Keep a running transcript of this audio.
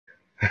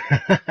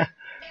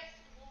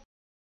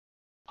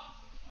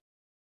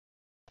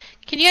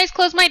Can you guys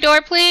close my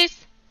door,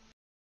 please?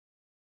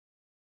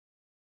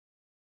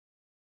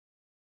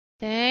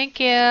 Thank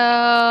you.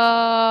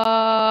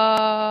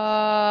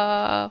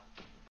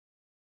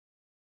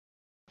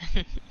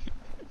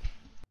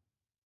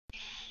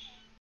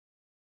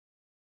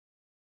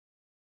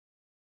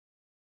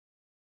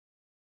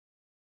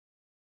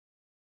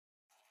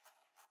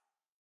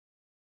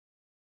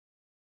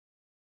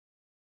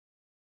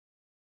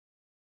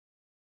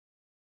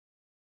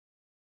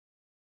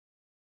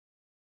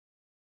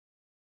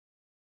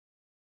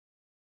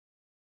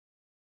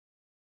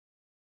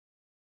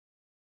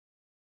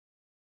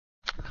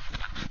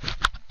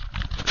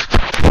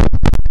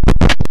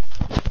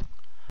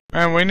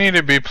 Man, we need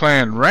to be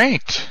playing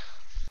ranked.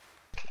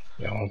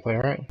 Y'all wanna play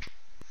ranked?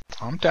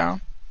 I'm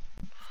down.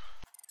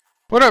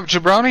 What up,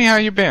 Jabroni? How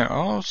you been?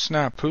 Oh,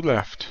 snap. Who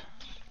left?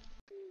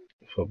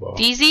 Football.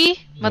 DZ?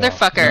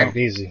 Motherfucker. No,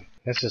 easy.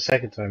 That's the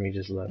second time you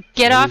just left.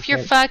 Get off your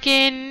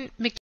fucking...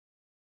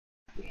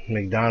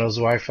 McDonald's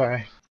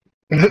Wi-Fi.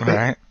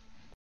 Alright.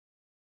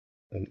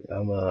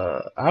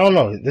 I don't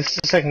know. This is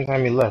the second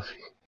time you left.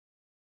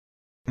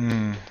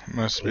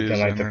 Must be Within his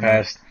like the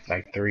internet. past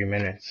 3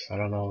 minutes. I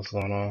don't know what's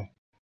going on.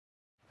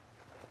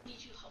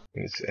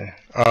 Let me see.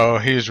 Oh,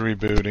 he's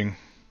rebooting.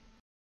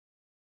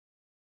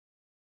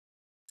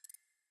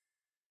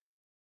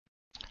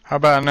 How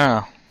about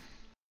now?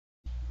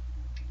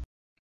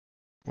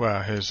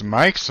 Well, his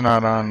mic's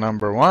not on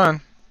number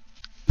one.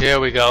 Here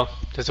we go.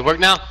 Does it work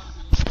now?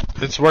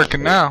 It's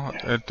working now.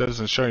 It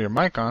doesn't show your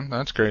mic on.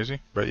 That's crazy.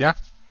 But yeah.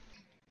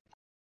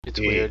 It's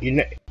weird.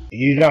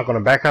 You're not gonna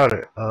back out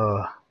it,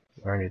 or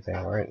anything,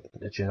 right?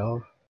 That you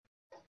know?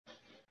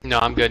 No,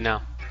 I'm good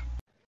now.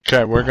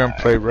 Okay, we're gonna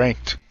play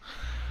ranked.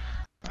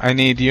 I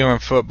need you in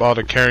football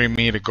to carry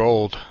me to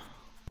gold.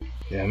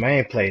 Yeah, man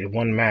ain't played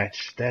one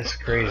match. That's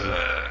crazy.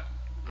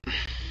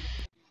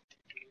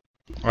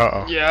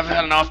 Uh-oh. Yeah, I've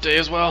had an off day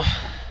as well.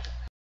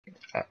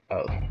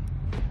 Oh.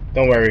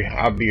 Don't worry,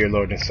 I'll be your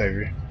Lord and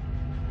Savior.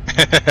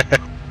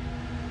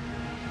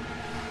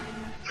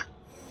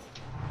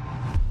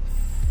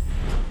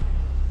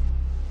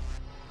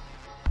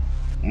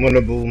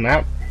 Winnable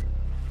map.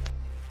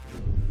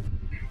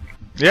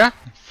 Yeah.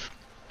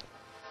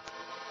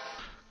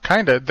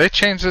 Kinda. They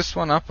changed this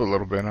one up a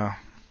little bit now.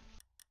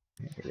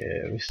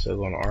 Yeah, we still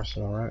going to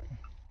Arsenal, right?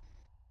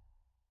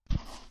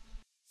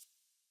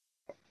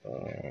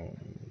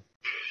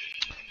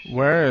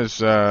 Where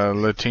is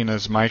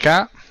Latina's mic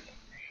at?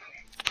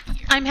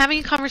 I'm having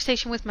a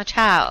conversation with my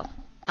child.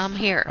 I'm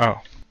here.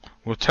 Oh.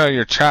 Well, tell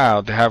your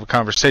child to have a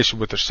conversation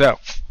with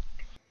herself.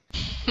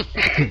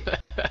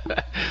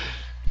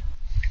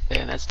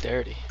 Man, that's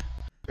dirty.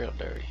 Real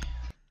dirty.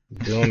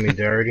 Doing me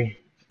dirty.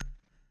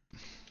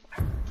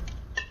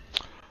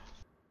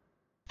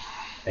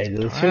 Hey, did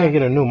Latina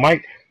get a new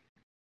mic?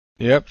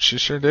 Yep, she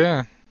sure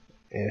did.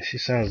 Yeah, she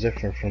sounds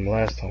different from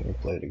last time we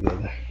played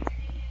together.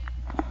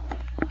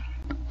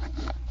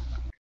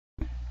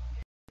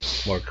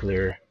 More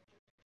clear.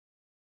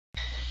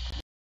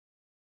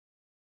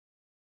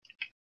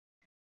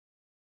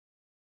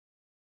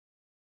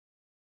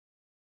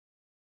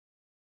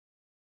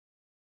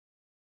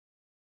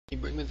 Can you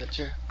bring me that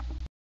chair?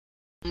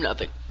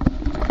 Nothing.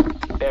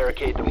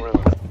 Barricade the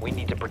room. We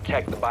need to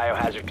protect the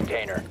biohazard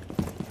container.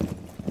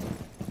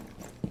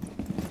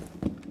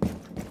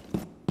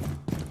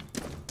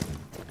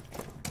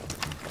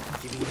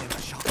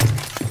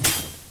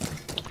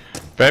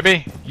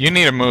 Baby, you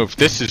need to move.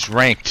 This is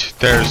ranked.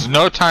 There's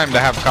no time to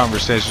have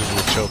conversations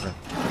with children.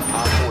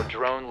 Op 4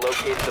 drone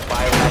located the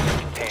biohazard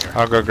container.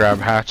 I'll go grab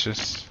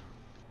hatches.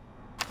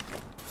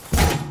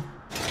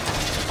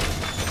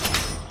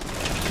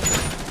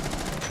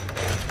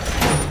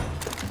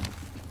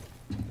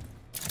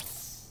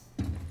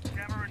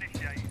 Camera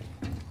initiated.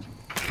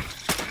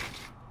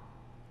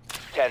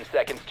 10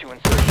 seconds to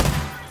insertion.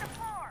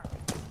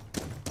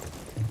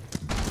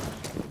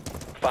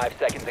 5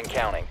 seconds and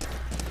counting.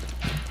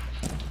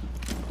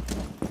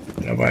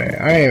 Nobody,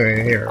 I ain't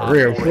even hear a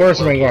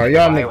reinforcement going.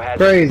 Y'all niggas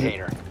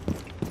crazy.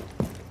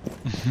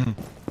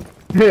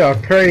 Y'all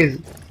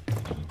crazy.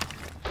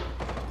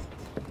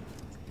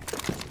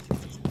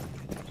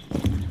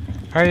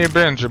 How you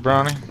been,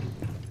 Jabroni?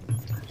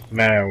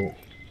 Man.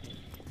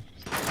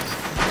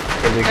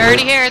 They're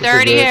already here. They're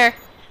already here.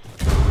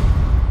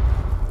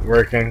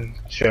 Working,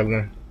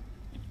 chilling.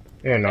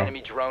 You know.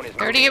 Enemy drone is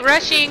Already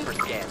rushing. for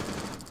scan.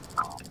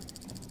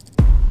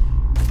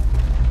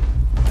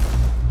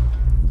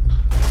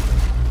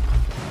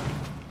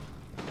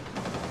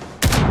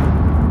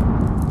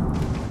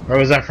 Where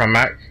was that from,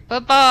 Mac?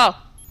 Football.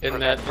 In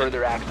Prevent that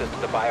further access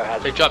to the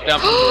biohazard. they dropped down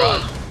from the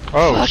garage.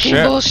 Oh, Fucking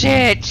shit.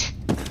 bullshit.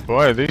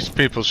 Boy, these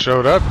people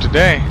showed up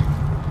today.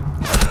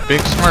 Big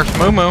Smurf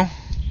Moo Moo.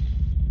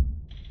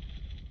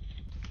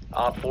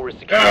 Op 4 is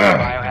securing the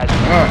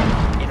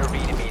biohazard.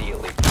 Intervene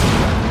immediately.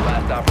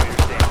 Last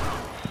operator standing.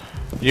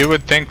 You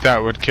would think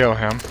that would kill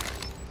him.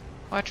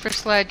 Watch for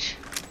sledge.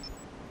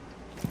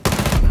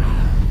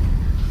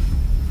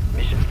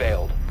 Mission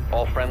failed.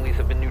 All friendlies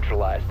have been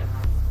neutralized.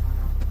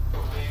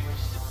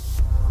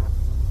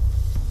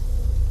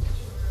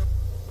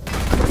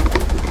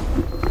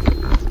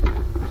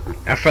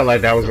 I felt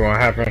like that was gonna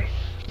happen.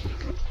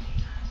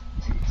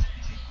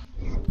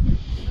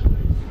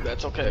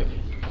 That's okay.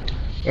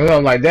 And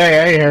I'm like, dang,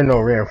 I ain't hear no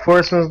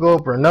reinforcements go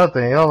up or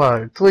nothing. Y'all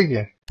like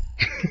tweaking.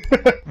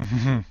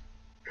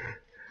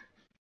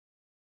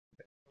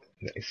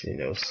 Next, you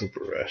know,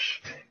 super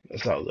rush.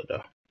 That's all good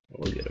though.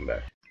 We'll get him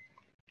back.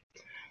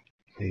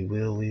 We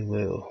will, we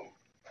will.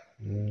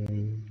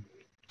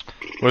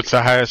 What's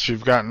the highest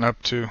you've gotten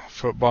up to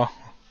football?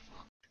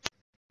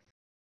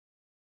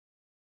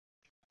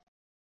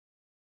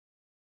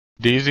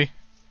 DZ?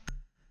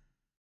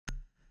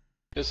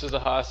 This is the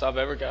highest I've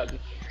ever gotten.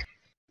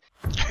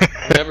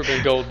 I've never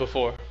been gold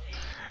before.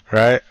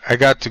 Right? I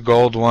got to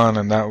gold 1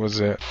 and that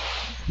was it.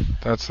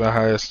 That's the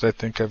highest I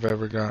think I've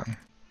ever gotten.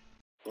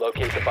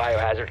 Locate the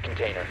biohazard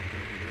container.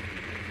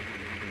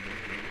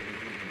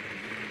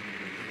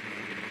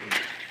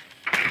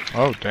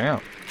 Oh, damn.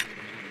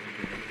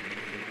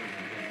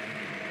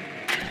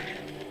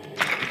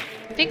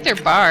 I think they're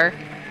bar.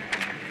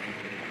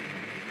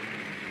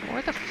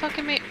 Where the fuck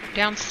am I?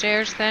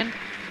 Downstairs then?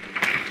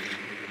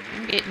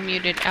 I'm getting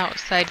muted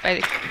outside by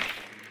the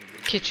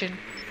kitchen.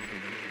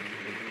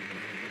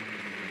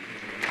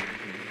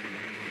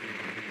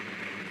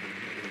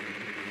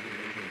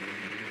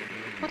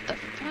 What the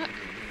fuck?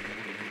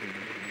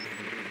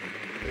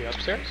 Are you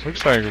upstairs?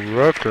 Looks like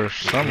Rook or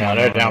someone. No,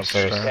 they're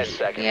downstairs. 10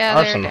 seconds. Yeah,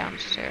 Arsenal. they're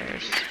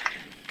downstairs.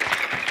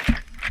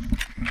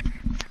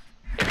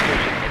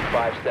 Insertion in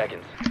 5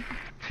 seconds.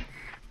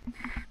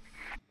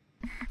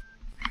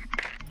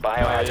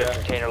 Biohazard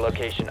container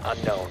location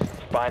unknown.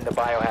 Find the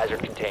biohazard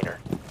container.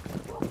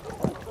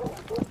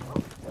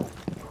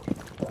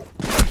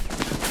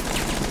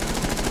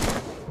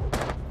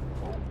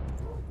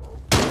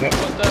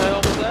 What the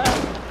hell was that?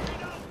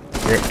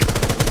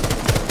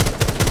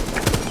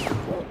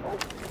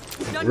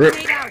 Rip.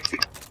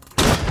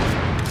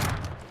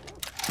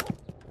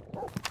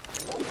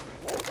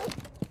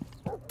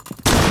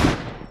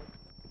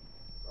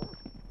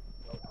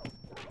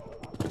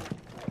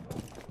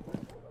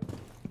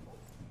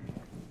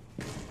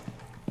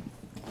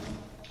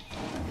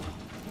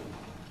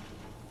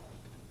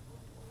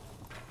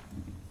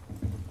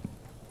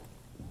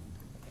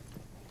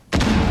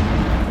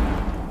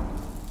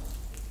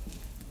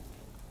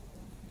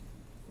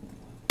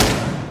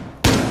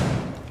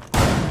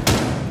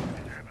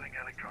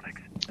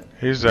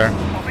 He's there.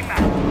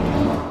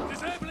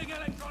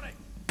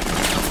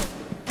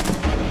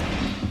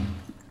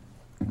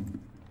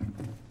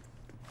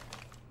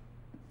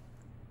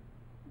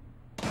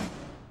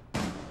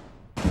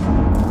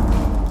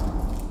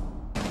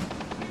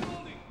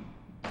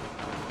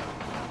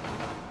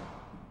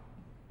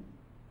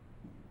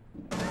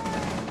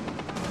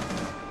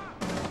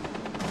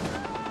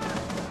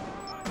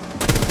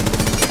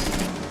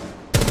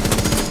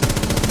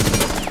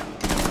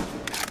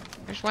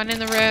 There's one in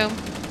the room.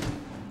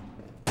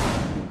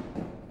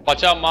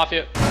 Watch out,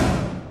 Mafia.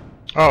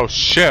 Oh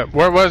shit,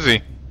 where was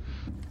he?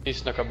 He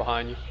snuck up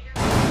behind you.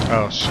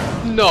 Oh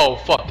shit. No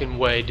fucking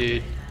way,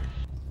 dude.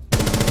 These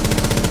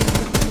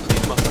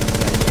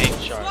motherfuckers got game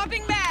sharp.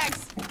 Swapping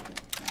bags.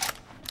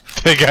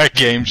 They got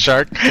Game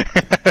Shark.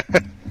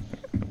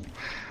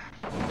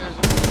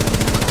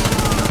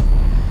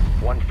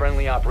 One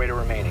friendly operator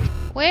remaining.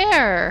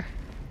 Where?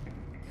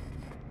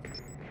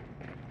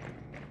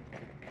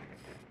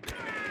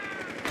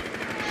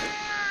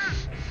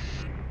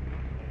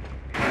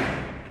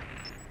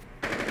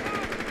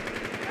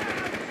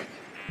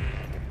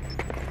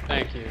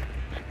 Thank you.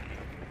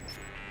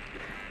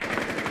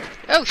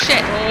 Oh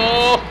shit!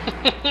 Oh!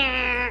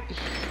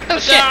 Oh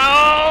shit!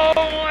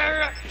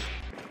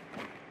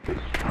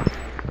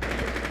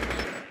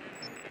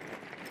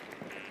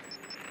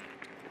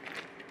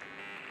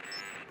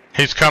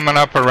 He's coming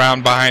up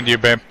around behind you,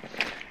 babe.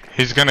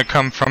 He's gonna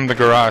come from the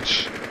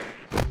garage.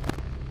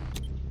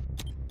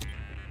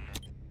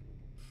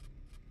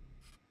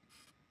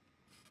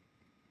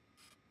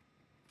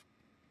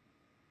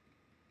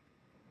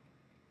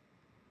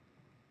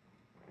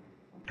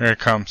 Here it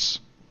comes.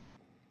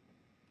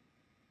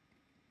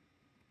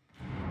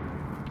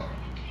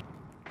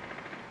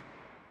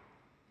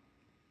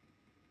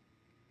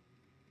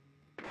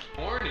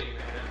 Horny, man.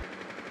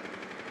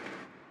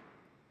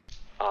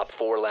 Op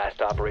 4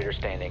 last operator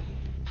standing.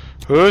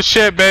 Oh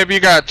shit, babe, you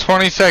got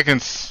 20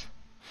 seconds.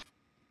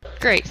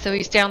 Great, so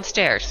he's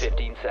downstairs.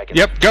 15 seconds.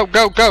 Yep, go,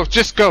 go, go,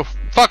 just go.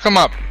 Fuck him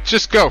up,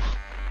 just go.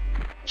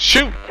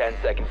 Shoot. 10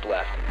 seconds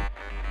left.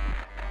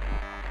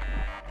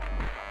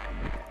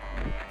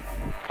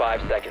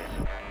 5 seconds.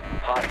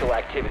 Hostile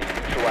activity.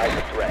 Neutralize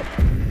the threat.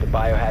 The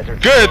biohazard.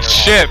 Good container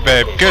shit, has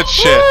babe, been good located.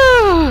 shit.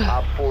 Woo!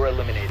 Op 4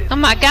 eliminated. Oh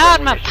my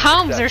god, my Mission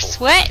palms are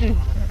successful. sweating.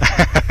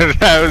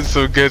 That was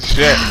some good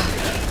shit.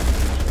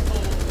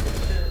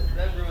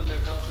 That ruined their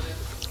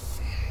confidence.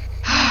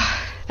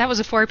 That was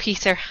a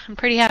 4-piecer. I'm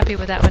pretty happy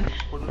with that one.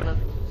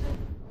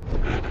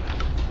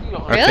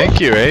 I Really? think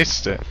you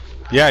aced it.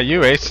 Yeah, you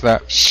aced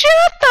that.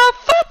 Shut the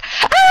fuck!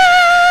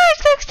 Ah! I'm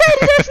so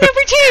excited. That's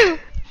number 2.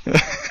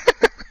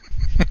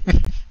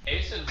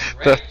 Ace and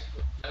ranked.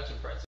 That's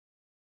impressive.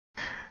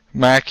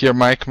 Mac, your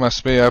mic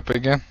must be up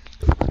again.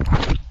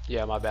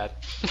 Yeah, my bad.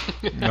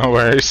 No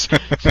worries.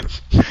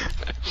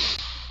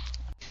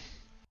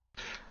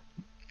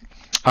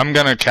 I'm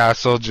gonna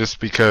castle just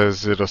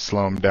because it'll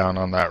slow him down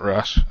on that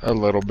rush a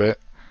little bit.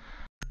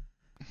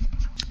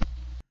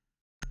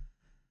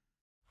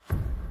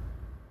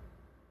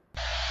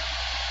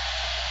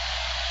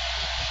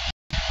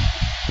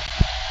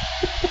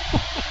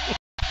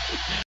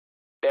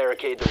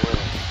 Barricade the room.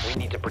 We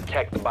need to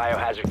protect the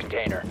biohazard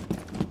container.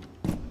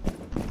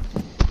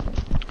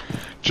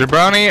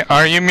 Jabroni,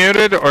 are you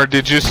muted or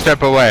did you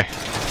step away?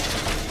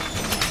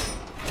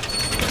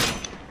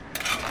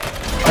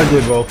 I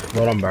did both,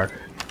 but I'm back.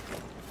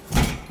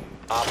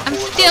 I'm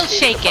still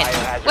shaking.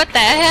 What the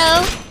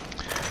hell?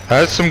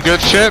 That's some good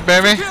shit,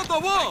 baby.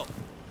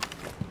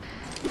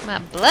 My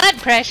blood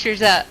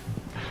pressure's up.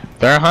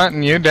 They're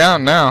hunting you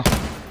down now.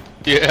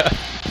 Yeah.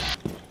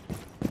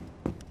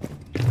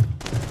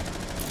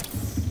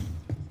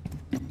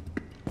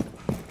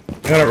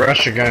 Gotta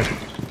rush again.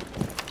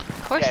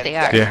 Of course they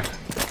are. Yeah.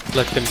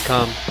 Let them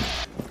come.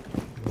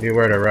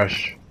 Beware to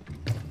rush.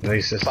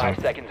 Lead system. 5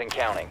 seconds and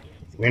counting.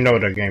 We know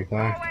the game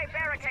plan.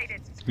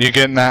 You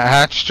getting that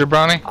hatch,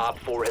 Jabroni? Op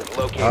 4 has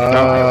located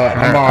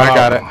I'm all I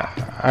got out.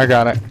 it. I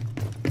got it.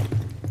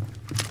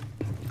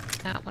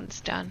 That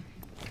one's done.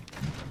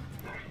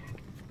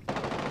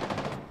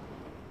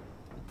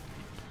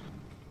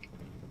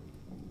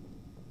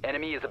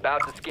 Enemy is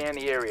about to scan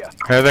the area.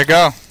 Here they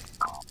go.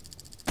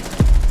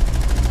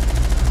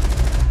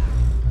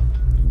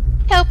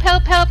 Help,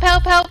 help, help,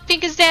 help, help.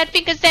 Finka's dead,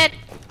 Finka's dead.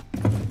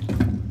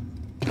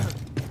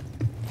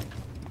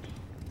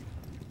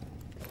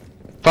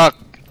 Fuck.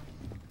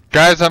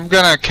 Guys, I'm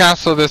gonna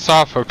cancel this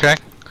off, okay?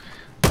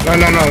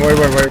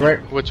 No, wait.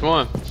 Which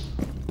one?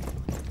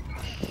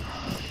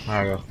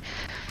 I go.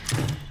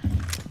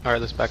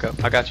 Alright, let's back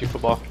up. I got you,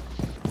 football.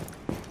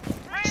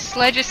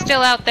 Sledge is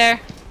still out there.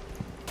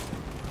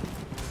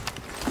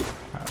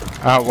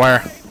 Out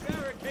where?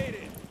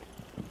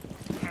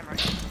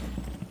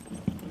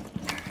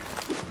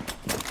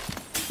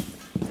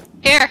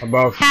 Here,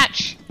 Above.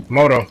 hatch.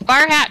 Moto.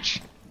 Bar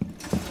hatch.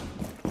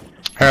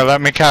 Here,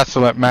 let me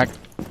castle it, Mac.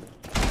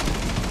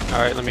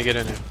 Alright, let me get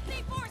in here.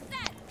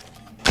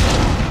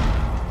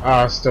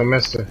 Ah, I still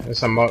missed it.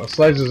 It's a moto.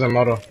 Sledge is a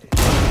moto.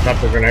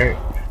 Drop the grenade.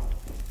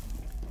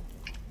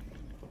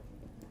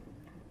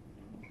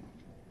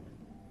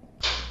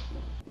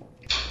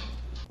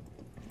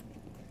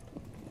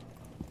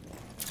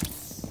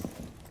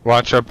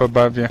 Watch up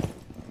above you.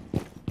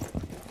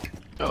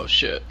 Oh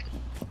shit.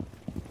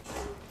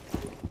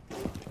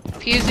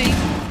 Fusing.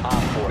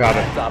 Op 4 Got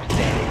it. stop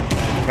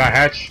standing. Got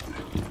hatch.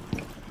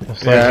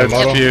 Sledge Yeah, is it's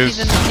moto. Fuse. He's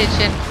in the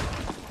kitchen.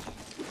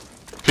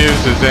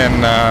 Fuse is in,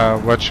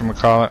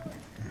 whatchamacallit.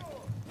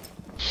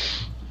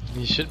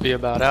 You should be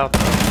about out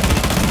though.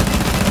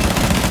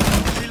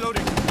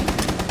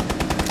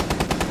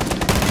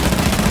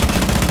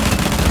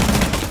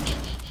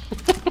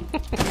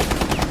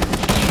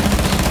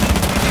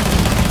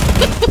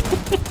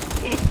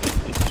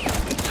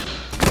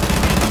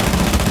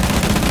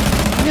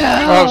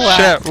 No. Oh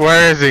shit,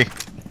 where is he?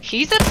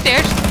 He's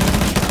upstairs.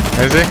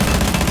 Is he?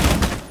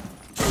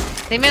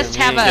 They must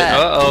have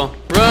Uh-oh.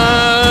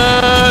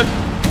 Run!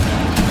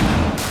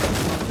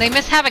 They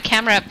must have a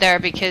camera up there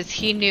because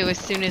he knew as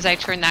soon as I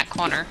turned that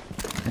corner.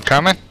 You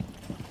coming?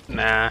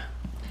 Nah. I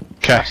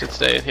Okay. should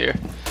stay in here.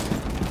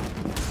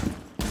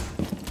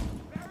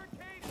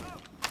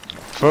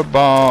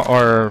 Football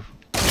or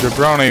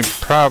Jabroni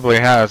probably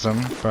has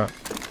him, but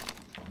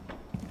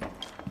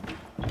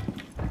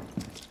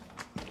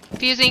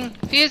Fusing,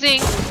 fusing.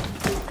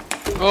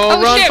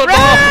 Oh, run, shit,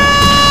 football!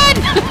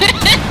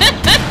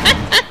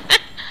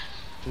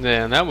 run!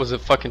 Man, that was a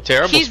fucking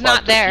terrible He's spot not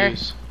to there.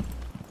 fuse.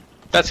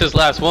 That's his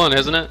last one,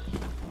 isn't it?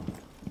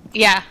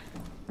 Yeah.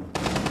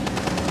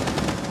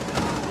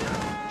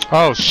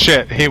 oh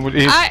shit, he's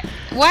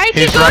Why'd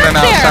you he's go up running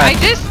there? outside. I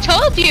just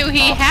told you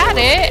he had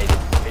it.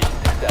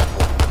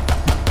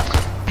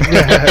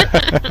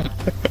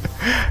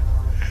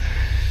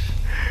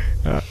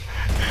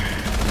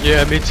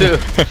 Yeah, me too.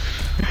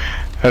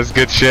 That's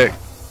good shit.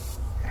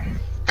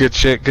 Good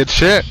shit, good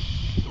shit.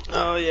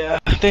 Oh yeah,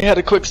 they had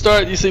a quick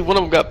start. You see, one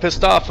of them got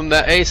pissed off from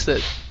that ace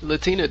that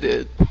Latina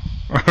did.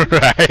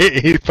 Right,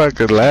 he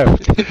fucking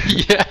left.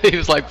 Yeah, he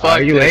was like,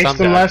 "Fuck You this, aced I'm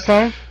him done." last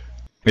time?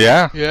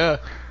 Yeah. Yeah.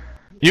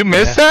 You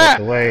missed Yeah, that?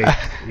 stepped away.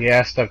 Yeah,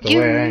 I stepped You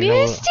away. I ain't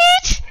know missed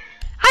it?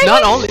 I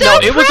Not was only so no,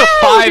 it was a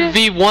proud.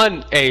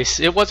 5v1 ace.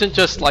 It wasn't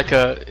just like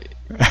a.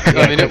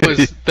 I mean, it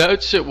was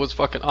that shit was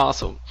fucking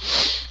awesome.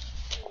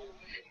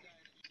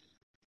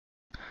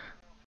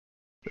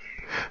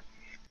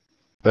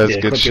 That's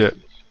Yeah, good clip shit.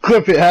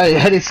 Clip it.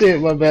 I didn't see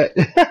it, my bad.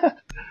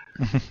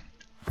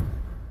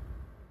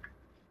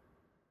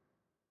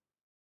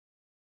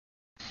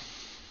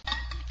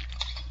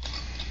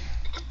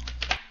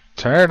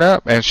 Turn it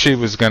up. And she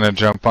was gonna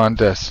jump on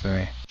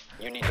Destiny.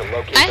 You need to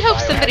locate I the hope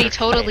somebody biohazard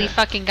totally container.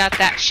 fucking got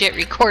that shit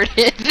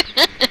recorded.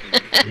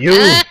 You.